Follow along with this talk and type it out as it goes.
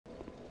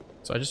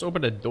So I just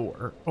opened a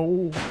door.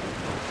 Oh,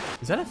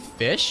 is that a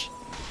fish?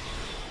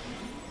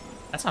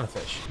 That's not a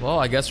fish. Well,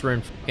 I guess we're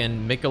in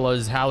fucking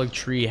Mikola's Halleck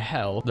Tree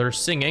hell. They're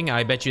singing.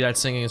 I bet you that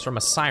singing is from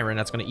a siren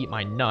that's gonna eat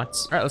my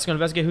nuts. All right, let's go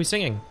investigate who's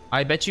singing.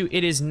 I bet you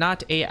it is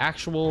not a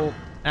actual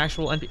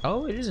NPC.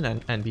 Oh, it is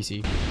an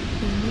NPC.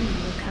 We knew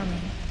you were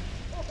coming.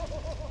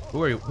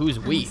 Who are you? Who's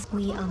we?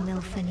 We are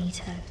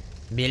Milfanito.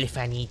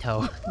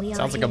 Milfanito. We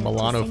Sounds are like a here to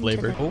Milano sing to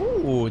flavor. the-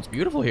 Oh, it's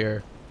beautiful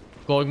here.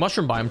 Glowing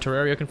mushroom biome,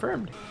 Terraria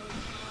confirmed.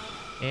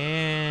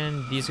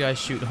 And these guys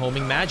shoot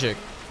homing magic.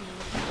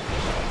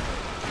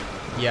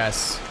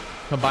 Yes.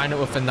 Combine it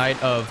with the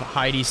Knight of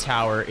Heidi's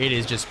Tower. It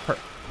is just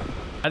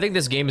I think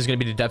this game is going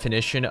to be the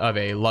definition of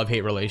a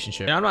love-hate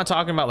relationship. And I'm not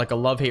talking about like a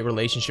love-hate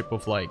relationship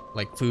with like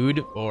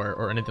food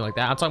or anything like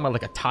that. I'm talking about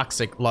like a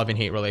toxic love and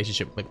hate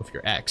relationship like with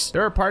your ex.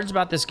 There are parts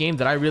about this game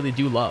that I really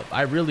do love.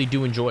 I really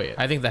do enjoy it.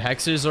 I think the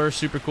hexes are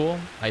super cool.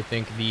 I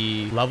think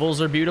the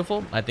levels are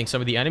beautiful. I think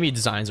some of the enemy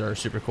designs are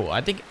super cool.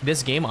 I think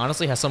this game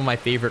honestly has some of my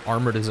favorite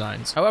armor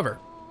designs. However,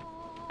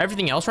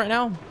 everything else right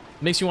now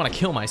makes me want to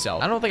kill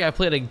myself. I don't think I've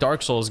played a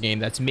Dark Souls game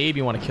that's made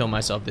me want to kill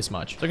myself this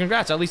much. So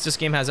congrats, at least this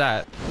game has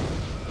that.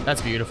 That's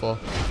beautiful.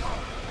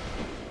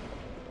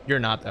 You're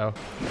not though.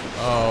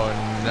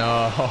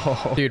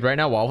 Oh no. Dude, right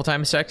now Waffle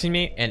Time is texting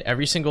me, and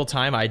every single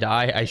time I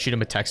die, I shoot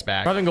him a text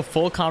back. We're having a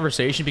full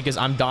conversation because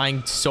I'm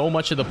dying so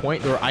much to the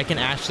point where I can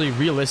actually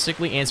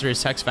realistically answer his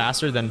text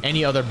faster than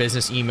any other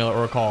business email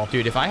or call.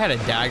 Dude, if I had a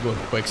dagger with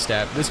quick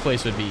step, this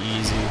place would be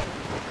easy.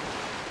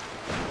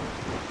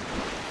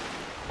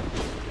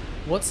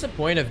 What's the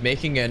point of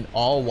making an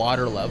all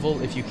water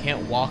level if you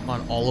can't walk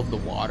on all of the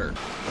water?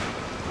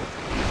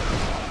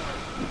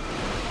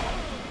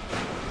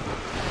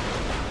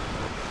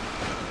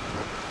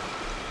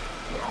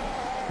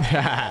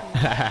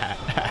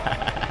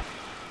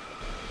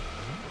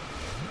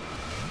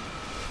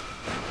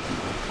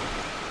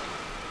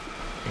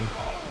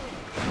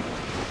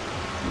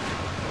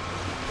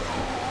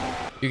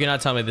 You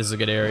cannot tell me this is a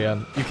good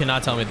area. You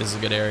cannot tell me this is a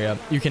good area.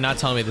 You cannot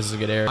tell me this is a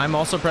good area. I'm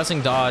also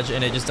pressing dodge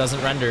and it just doesn't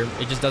render.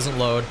 It just doesn't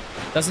load.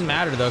 Doesn't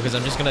matter though, because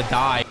I'm just gonna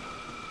die.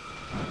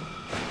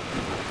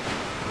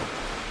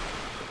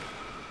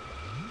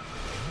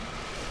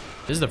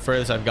 This is the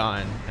furthest I've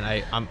gotten,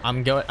 and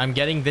I'm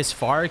getting this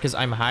far because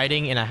I'm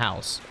hiding in a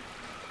house.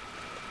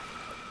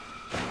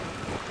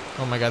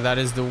 Oh my god, that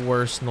is the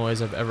worst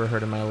noise I've ever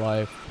heard in my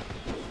life.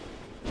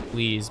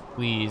 Please,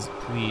 please,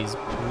 please,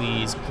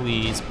 please,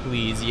 please,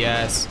 please,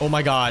 yes. Oh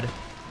my god.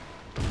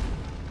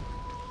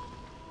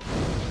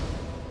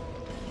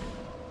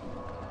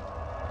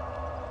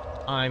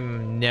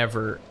 I'm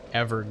never,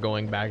 ever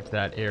going back to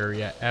that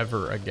area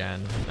ever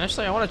again.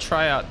 Actually, I want to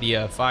try out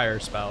the fire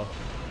spell.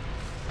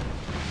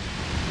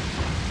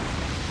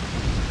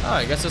 Oh,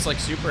 I guess it's like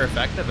super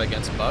effective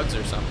against bugs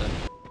or something.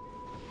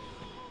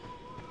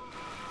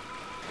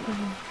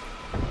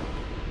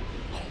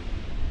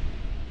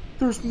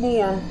 There's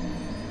more.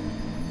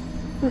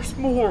 There's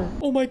more.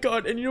 Oh my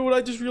god, and you know what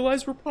I just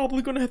realized? We're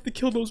probably gonna have to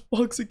kill those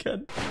bugs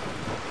again.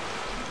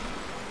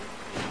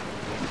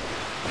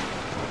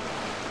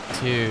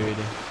 Dude.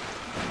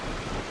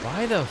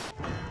 Why the f—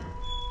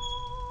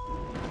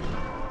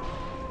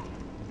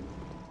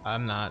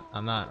 I'm not.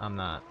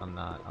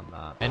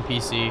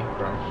 NPC,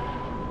 bro.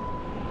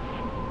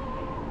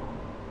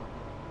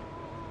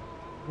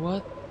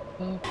 What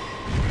the?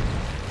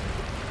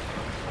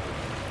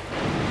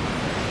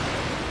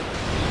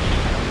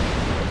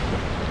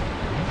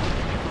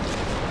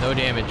 No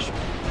damage.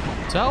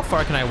 So how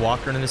far can I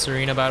walk around in this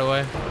arena, by the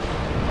way?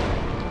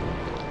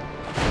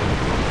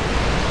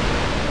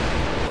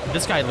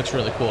 This guy looks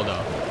really cool,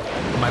 though.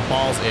 My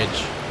balls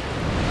itch.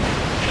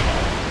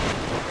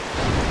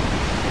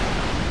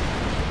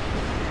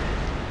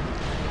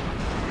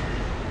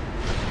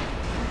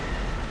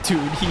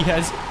 Dude, he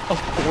has a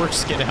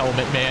foreskin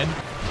helmet, man.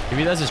 If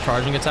he does his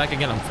charging attack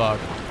again, I'm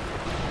fucked.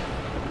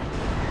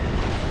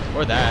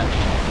 Or that.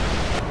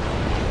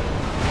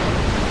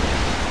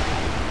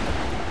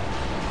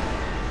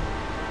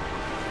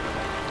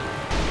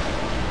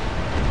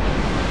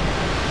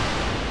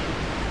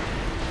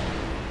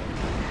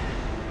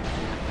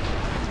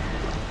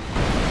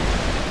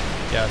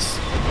 Yes.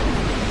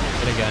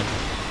 Hit again.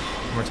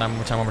 One more time, one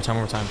more time, one more time,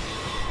 one more time.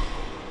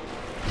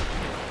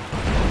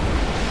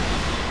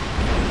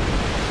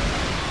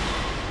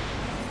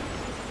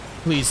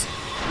 Please.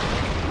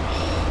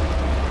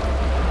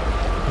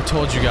 I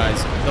told you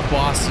guys, the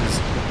boss is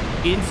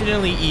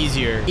infinitely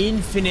easier.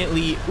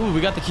 Infinitely. Ooh,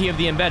 we got the key of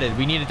the embedded.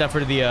 We needed that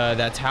for the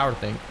that tower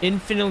thing.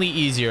 Infinitely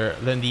easier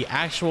than the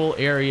actual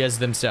areas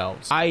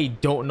themselves. I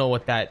don't know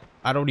what that.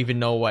 I don't even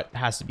know what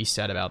has to be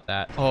said about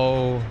that.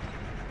 Oh.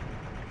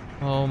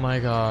 Oh my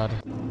god.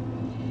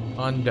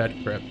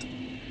 Undead Crypt.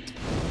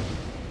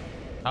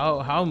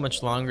 How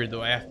much longer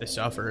do I have to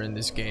suffer in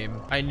this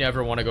game? I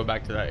never want to go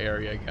back to that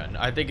area again.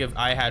 I think if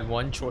I had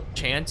one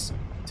chance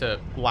to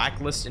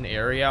blacklist an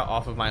area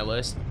off of my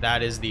list,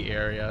 that is the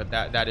area.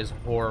 That is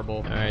horrible.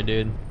 All right,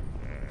 dude.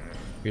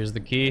 Here's the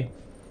key.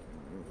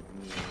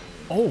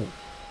 Oh.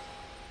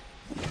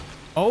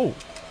 Oh.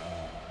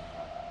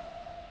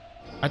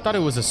 I thought it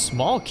was a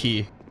small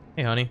key.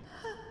 Hey, honey.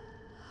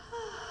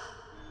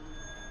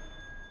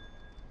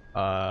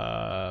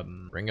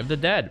 Ring of the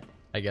Dead.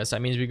 I guess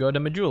that means we go to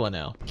Medulla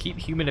now. Keep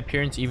human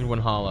appearance even when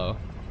hollow.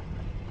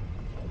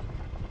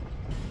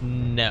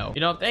 No.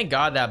 You know, thank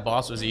God that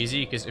boss was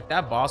easy, because if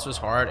that boss was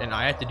hard and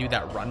I had to do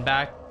that run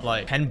back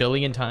like 10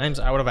 billion times,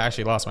 I would have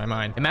actually lost my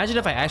mind. Imagine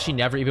if I actually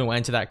never even went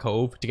into that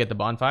cove to get the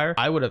bonfire.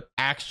 I would have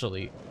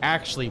actually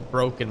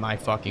broken my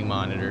fucking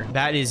monitor.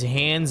 That is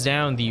hands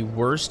down the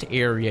worst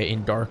area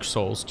in Dark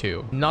Souls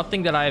 2.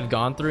 Nothing that I have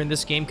gone through in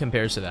this game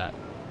compares to that.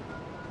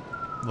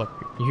 Look,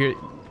 you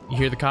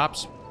hear the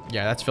cops?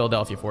 Yeah, that's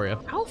Philadelphia for you.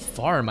 How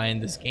far am I in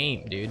this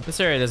game, dude? This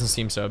area doesn't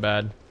seem so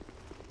bad.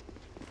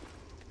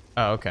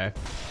 Oh, okay.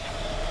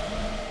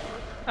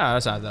 Oh,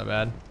 that's not that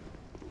bad.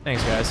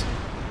 Thanks, guys.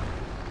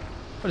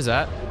 What is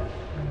that?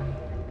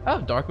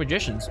 Oh, Dark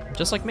Magicians.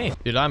 Just like me.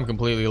 Dude, I'm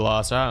completely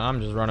lost. I'm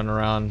just running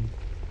around.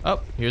 Oh,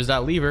 here's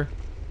that lever.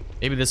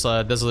 Maybe this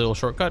does a little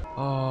shortcut.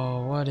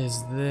 Oh, what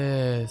is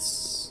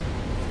this?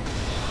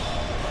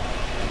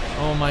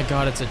 Oh my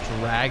god, it's a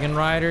Dragon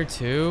Rider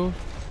too?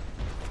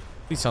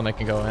 Please tell me I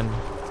can go in.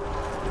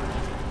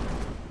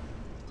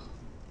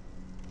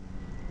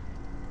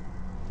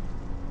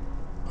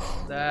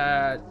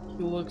 That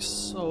he looks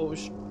so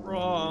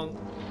strong.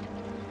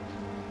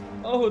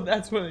 Oh,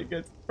 that's when it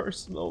gets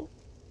personal.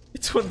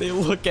 It's when they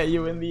look at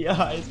you in the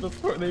eyes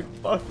before they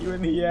fuck you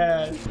in the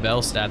ass.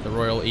 Velstad, the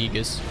Royal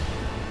Aegis.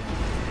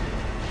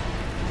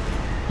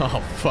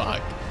 Oh,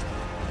 fuck.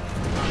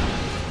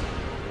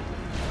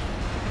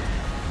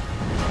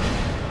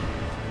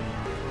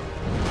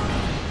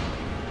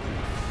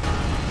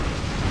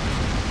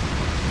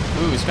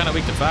 Ooh, he's kind of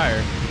weak to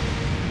fire.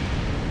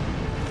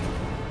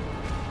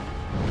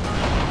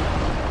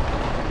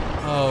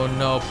 Oh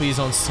no, please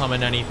don't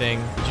summon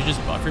anything. Did you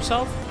just buff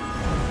yourself?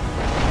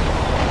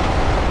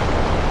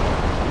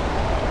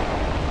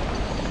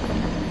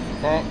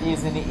 That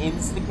is an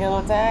insta-kill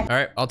attack.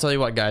 Alright, I'll tell you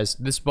what, guys.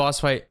 This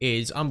boss fight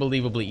is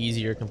unbelievably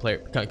easier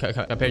compared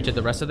to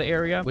the rest of the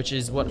area, which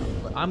is what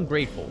I'm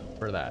grateful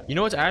for that. You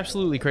know what's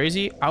absolutely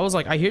crazy? I was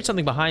like, I hear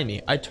something behind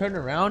me. I turn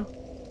around.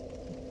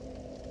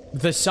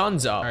 The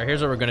sun's up. Alright,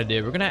 here's what we're gonna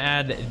do. We're gonna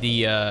add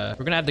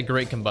the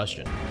Great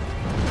Combustion.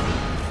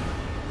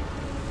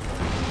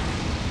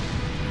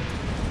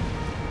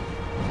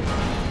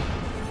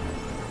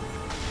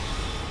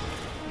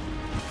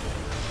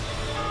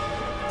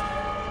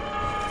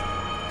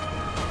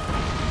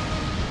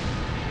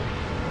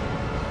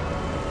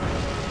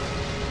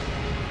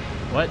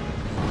 What?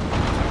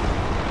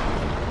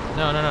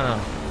 No, no, no,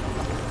 no.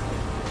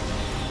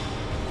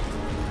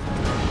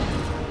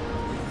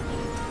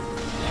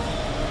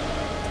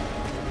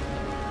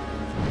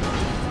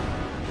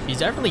 He's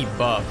definitely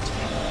buffed.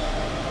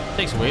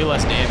 Takes way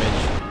less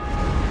damage.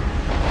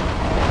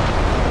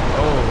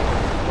 Oh,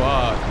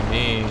 fuck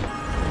me.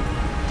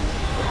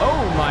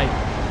 Oh my.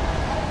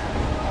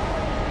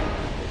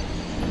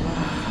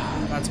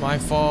 That's my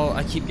fault.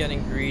 I keep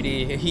getting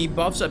greedy. He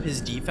buffs up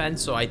his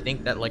defense, so I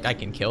think that like I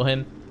can kill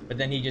him, but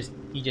then he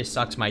just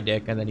sucks my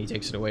dick and then he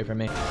takes it away from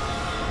me.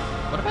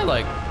 What if I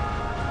like?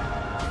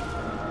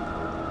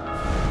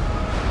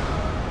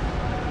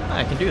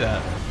 I can do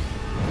that.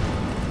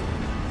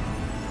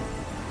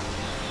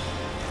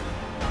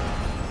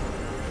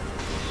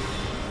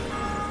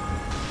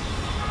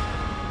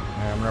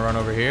 Alright, I'm gonna run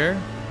over here.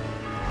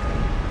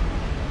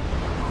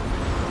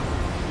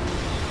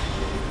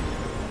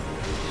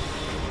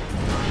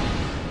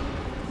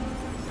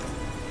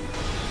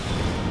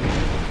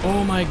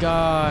 Oh my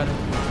god.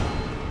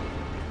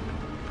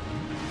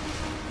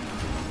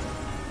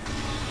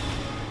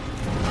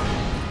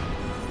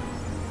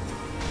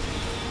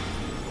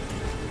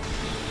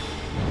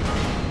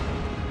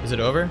 Is it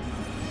over?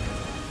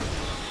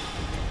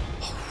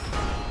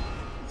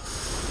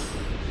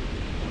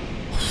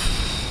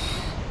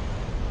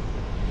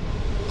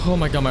 Oh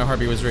my god, my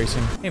heartbeat was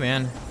racing. Hey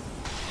man.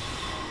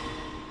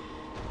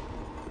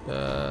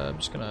 I'm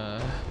just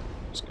gonna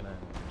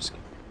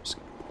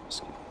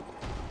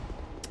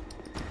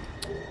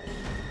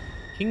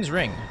King's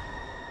Ring.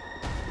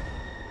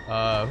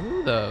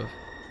 Who the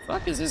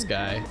fuck is this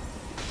guy?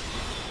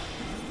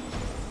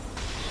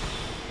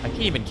 I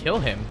can't even kill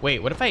him.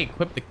 Wait, what if I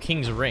equip the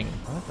King's Ring?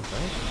 What the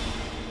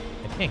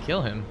fuck? I can't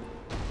kill him.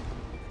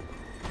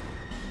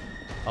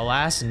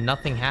 Alas,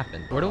 nothing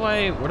happened. Where do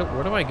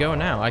I go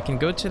now? I can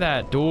go to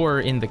that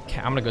door in the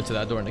I'm gonna go to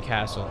that door in the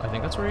castle. I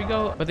think that's where you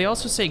go. But they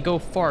also say go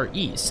far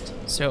east.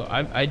 So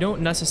I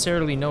don't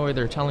necessarily know where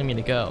they're telling me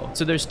to go.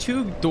 So there's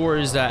two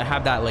doors that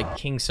have that like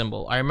king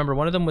symbol. I remember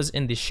one of them was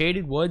in the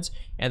Shaded Woods,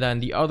 and then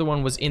the other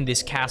one was in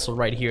this castle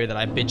right here that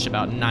I bitch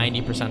about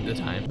 90% of the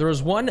time. There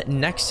was one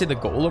next to the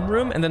golem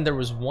room, and then there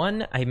was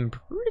one, I'm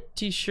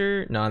pretty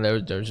sure. No,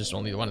 there was just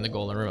only the one in the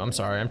golem room. I'm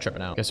sorry, I'm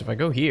tripping out. Guess if I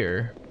go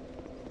here,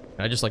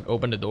 can I just like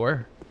open the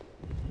door?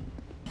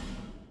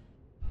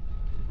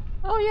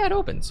 Oh yeah, it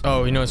opens.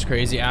 Oh, you know what's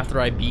crazy? After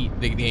I beat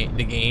the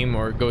game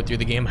or go through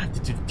the game, I have to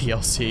do the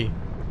DLC.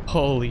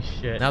 Holy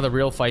shit. Now the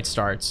real fight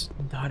starts.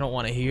 I don't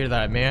want to hear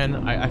that,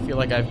 man. I feel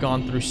like I've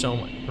gone through so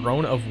much.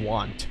 Throne of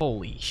Want.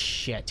 Holy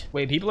shit.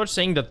 Wait, people are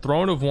saying the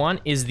Throne of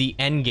Want is the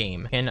end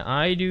game. Can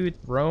I do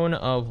Throne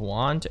of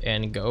Want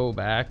and go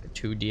back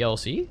to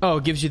DLC? Oh,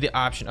 it gives you the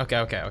option.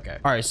 Okay.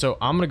 All right, so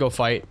I'm gonna go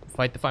fight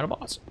the final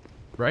boss.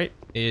 Right?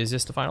 Is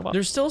this the final boss?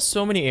 There's still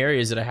so many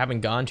areas that I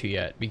haven't gone to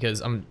yet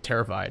because I'm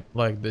terrified.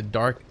 Like the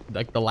dark,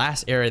 like the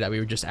last area that we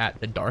were just at,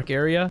 the dark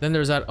area. Then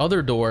there's that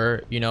other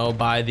door, you know,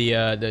 by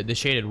the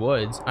shaded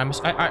woods.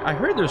 I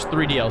heard there's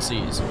 3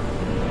 DLCs.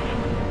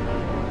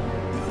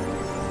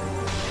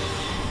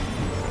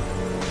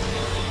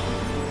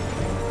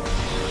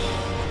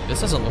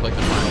 This doesn't look like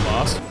the final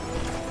boss.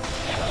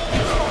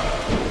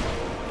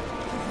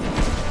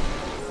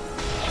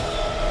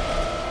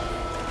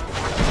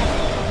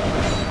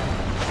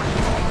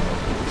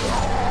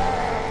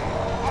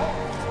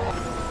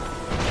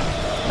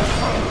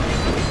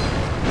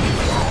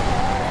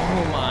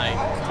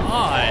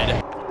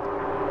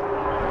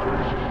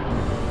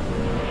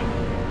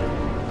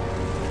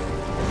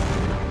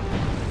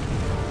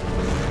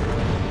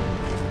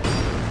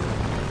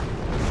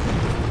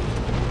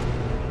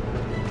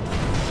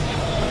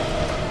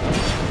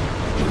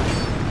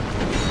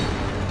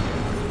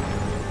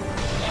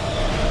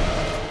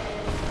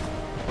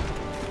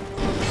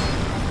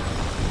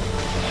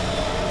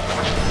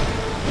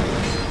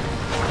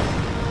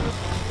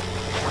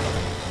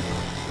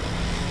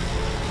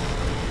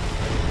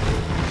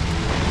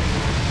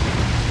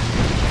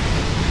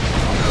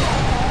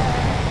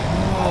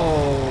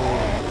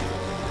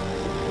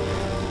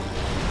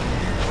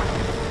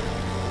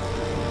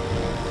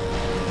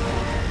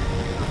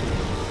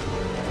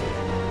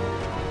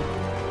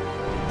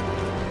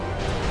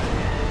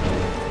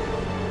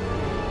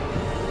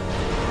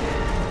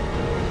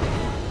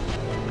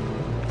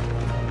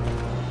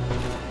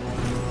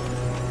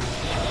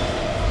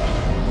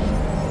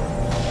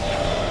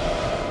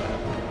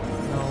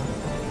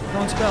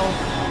 Wrong spell.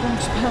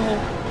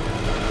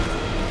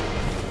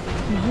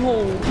 No,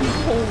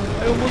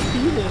 I almost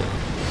beat it.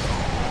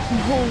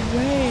 No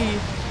way.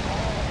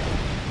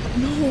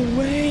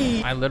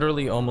 I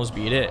literally almost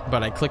beat it,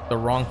 but I clicked the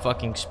wrong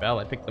fucking spell.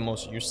 I picked the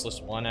most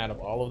useless one out of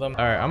all of them.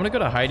 All right, I'm gonna go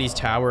to Heidi's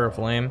Tower of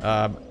Flame.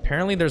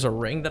 Apparently there's a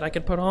ring that I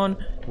could put on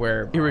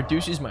where it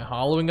reduces my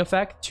hollowing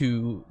effect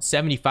to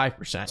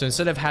 75%. So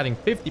instead of having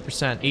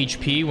 50%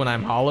 HP when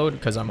I'm hollowed,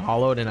 because I'm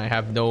hollowed and I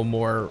have no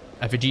more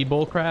effigy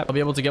bullcrap, I'll be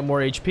able to get more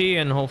HP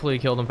and hopefully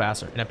kill them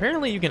faster. And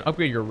apparently you can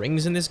upgrade your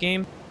rings in this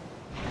game.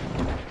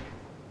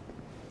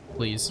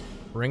 Please.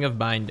 Ring of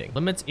Binding.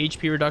 Limits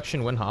HP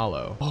reduction when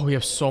hollow. Oh, we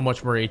have so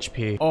much more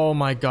HP. Oh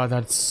my god,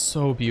 that's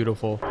so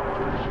beautiful.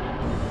 Alright.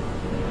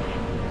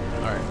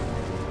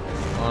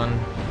 1,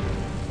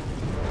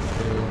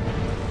 2,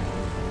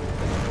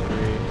 3,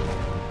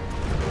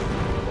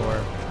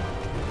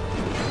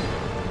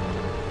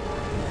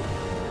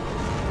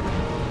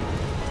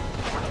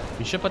 4.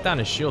 He should put down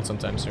his shield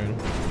sometime soon.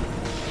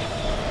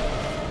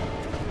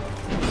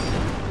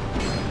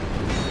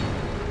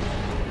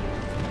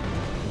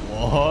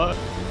 What?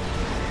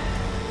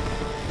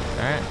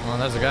 Alright, well,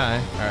 there's a guy.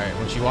 Alright,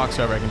 when she walks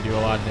over, I can do a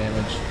lot of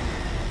damage.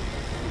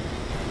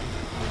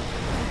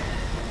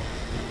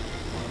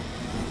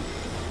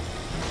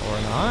 Or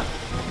not.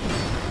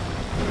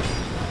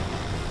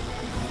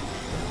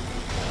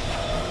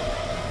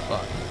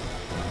 Fuck.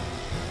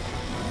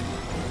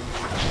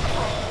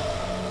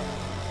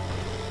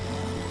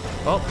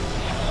 Oh.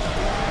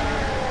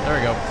 There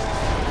we go.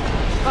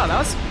 Oh, that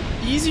was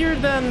easier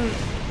than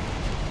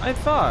I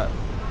thought.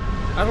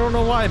 I don't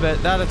know why,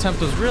 but that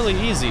attempt was really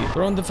easy.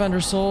 Throne Defender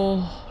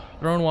Soul,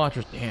 Throne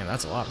Watchers. Damn,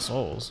 that's a lot of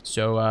souls.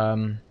 So,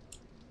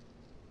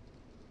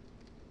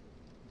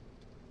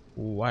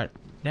 what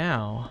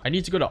now? I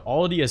need to go to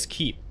Aldia's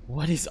Keep.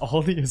 What is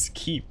Aldia's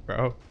Keep,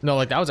 bro? No,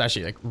 like that was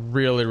actually like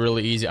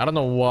really easy. I don't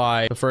know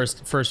why the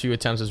first few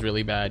attempts was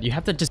really bad. You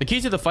have to just, the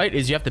key to the fight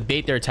is you have to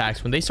bait their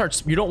attacks. When they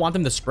start, you don't want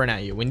them to sprint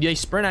at you. When they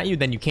sprint at you,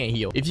 then you can't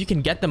heal. If you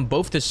can get them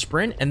both to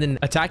sprint and then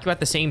attack you at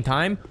the same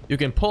time, you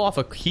can pull off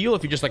a heal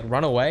if you just like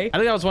run away. I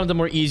think that was one of the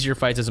more easier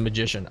fights as a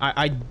magician.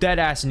 I dead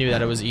ass knew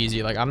that it was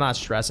easy. Like I'm not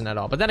stressing at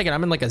all. But then again,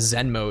 I'm in like a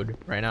Zen mode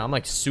right now. I'm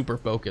like super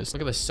focused.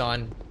 Look at the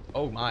sun.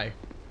 Oh my.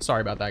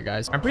 Sorry about that,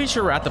 guys. I'm pretty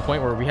sure we're at the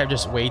point where we have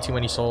just way too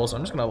many souls.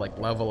 I'm just gonna like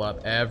level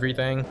up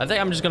everything. I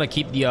think I'm just gonna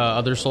keep the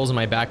other souls in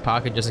my back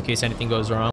pocket just in case anything goes wrong.